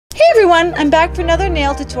everyone, I'm back for another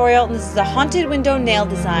nail tutorial, and this is a haunted window nail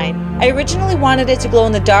design. I originally wanted it to glow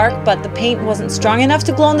in the dark, but the paint wasn't strong enough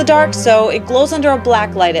to glow in the dark, so it glows under a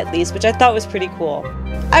black light at least, which I thought was pretty cool.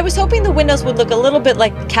 I was hoping the windows would look a little bit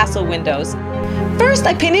like castle windows. First,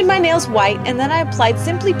 I painted my nails white, and then I applied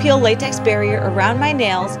Simply Peel latex barrier around my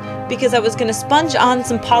nails because I was going to sponge on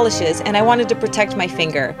some polishes and I wanted to protect my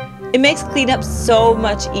finger. It makes cleanup so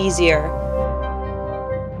much easier.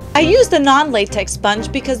 I used the non-latex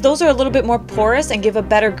sponge because those are a little bit more porous and give a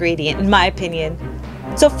better gradient in my opinion.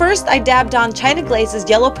 So first I dabbed on China Glaze's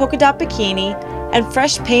yellow polka dot bikini and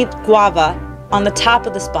fresh paint Guava on the top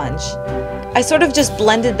of the sponge. I sort of just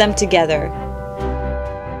blended them together.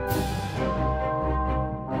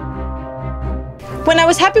 When I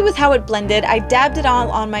was happy with how it blended, I dabbed it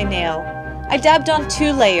all on my nail. I dabbed on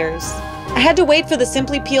 2 layers. I had to wait for the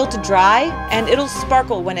Simply Peel to dry, and it'll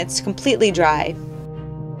sparkle when it's completely dry.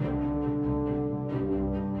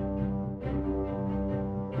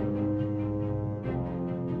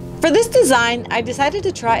 For this design, I decided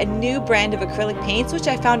to try a new brand of acrylic paints which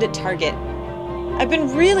I found at Target. I've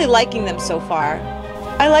been really liking them so far.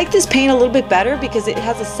 I like this paint a little bit better because it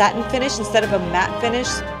has a satin finish instead of a matte finish.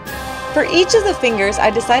 For each of the fingers,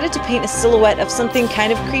 I decided to paint a silhouette of something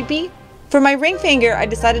kind of creepy. For my ring finger, I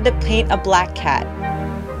decided to paint a black cat.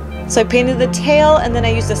 So I painted the tail and then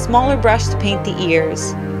I used a smaller brush to paint the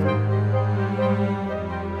ears.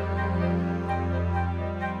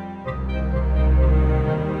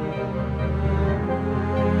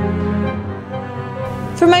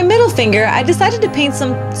 For my middle finger, I decided to paint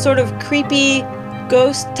some sort of creepy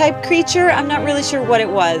ghost type creature. I'm not really sure what it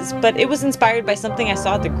was, but it was inspired by something I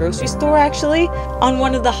saw at the grocery store actually, on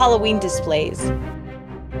one of the Halloween displays.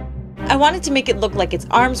 I wanted to make it look like its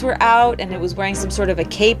arms were out and it was wearing some sort of a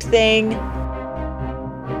cape thing.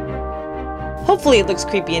 Hopefully it looks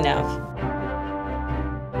creepy enough.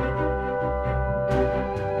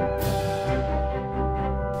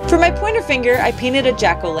 For my pointer finger, I painted a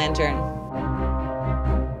jack-o'-lantern.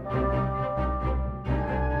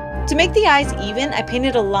 To make the eyes even, I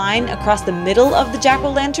painted a line across the middle of the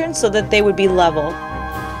jack-o'-lantern so that they would be level.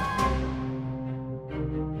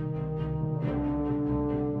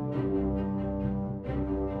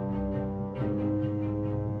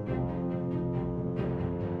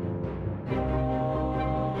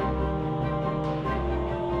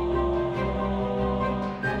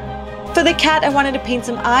 For the cat, I wanted to paint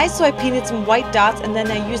some eyes, so I painted some white dots and then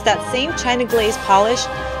I used that same China Glaze polish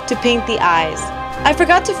to paint the eyes. I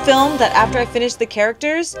forgot to film that after I finished the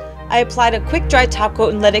characters, I applied a quick dry top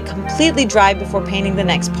coat and let it completely dry before painting the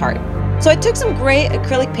next part. So I took some gray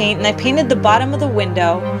acrylic paint and I painted the bottom of the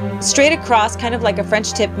window straight across, kind of like a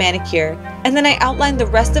French tip manicure, and then I outlined the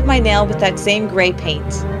rest of my nail with that same gray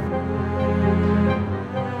paint.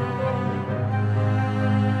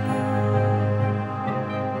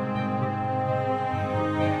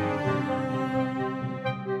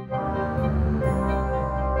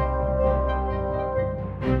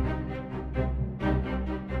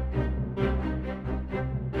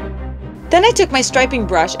 Then I took my striping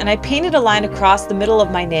brush and I painted a line across the middle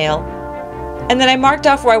of my nail, and then I marked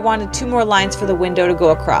off where I wanted 2 more lines for the window to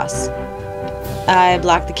go across. I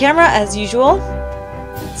blocked the camera as usual.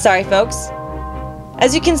 Sorry folks.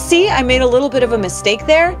 As you can see, I made a little bit of a mistake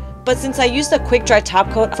there, but since I used a quick dry top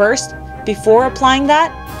coat first before applying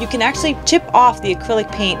that, you can actually chip off the acrylic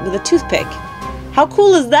paint with a toothpick. How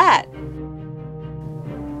cool is that?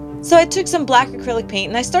 So I took some black acrylic paint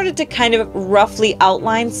and I started to kind of roughly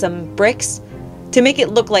outline some bricks to make it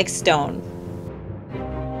look like stone.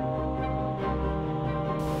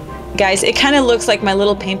 Guys, it kind of looks like my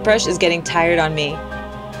little paintbrush is getting tired on me.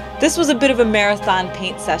 This was a bit of a marathon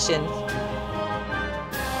paint session.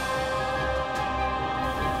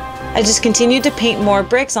 I just continued to paint more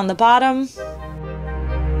bricks on the bottom.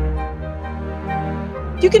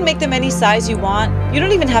 You can make them any size you want. You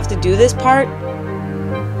don't even have to do this part.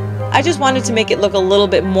 I just wanted to make it look a little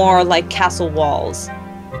bit more like castle walls.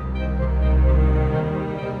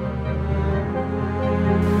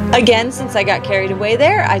 Again, since I got carried away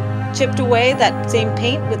there, I chipped away that same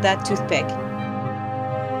paint with that toothpick.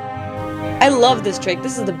 I love this trick.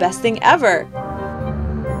 This is the best thing ever.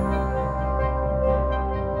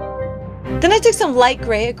 Then I took some light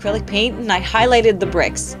gray acrylic paint and I highlighted the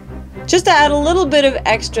bricks, just to add a little bit of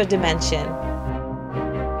extra dimension.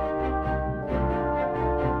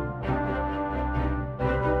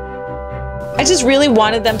 I just really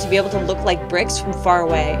wanted them to be able to look like bricks from far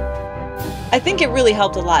away. I think it really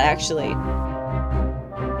helped a lot actually.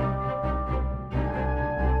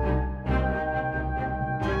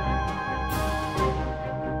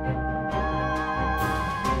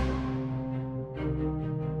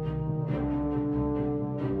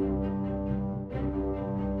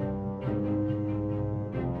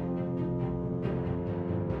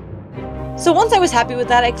 So once I was happy with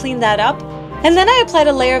that, I cleaned that up. And then I applied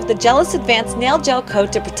a layer of the Gelous Advanced Nail Gel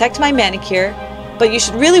Coat to protect my manicure. But you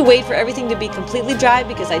should really wait for everything to be completely dry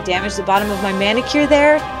because I damaged the bottom of my manicure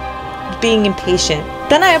there, being impatient.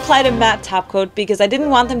 Then I applied a matte top coat because I didn't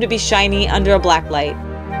want them to be shiny under a black light.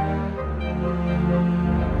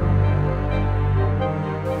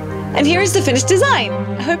 And here is the finished design.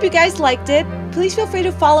 I hope you guys liked it. Please feel free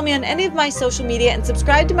to follow me on any of my social media and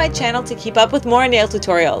subscribe to my channel to keep up with more nail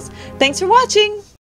tutorials. Thanks for watching!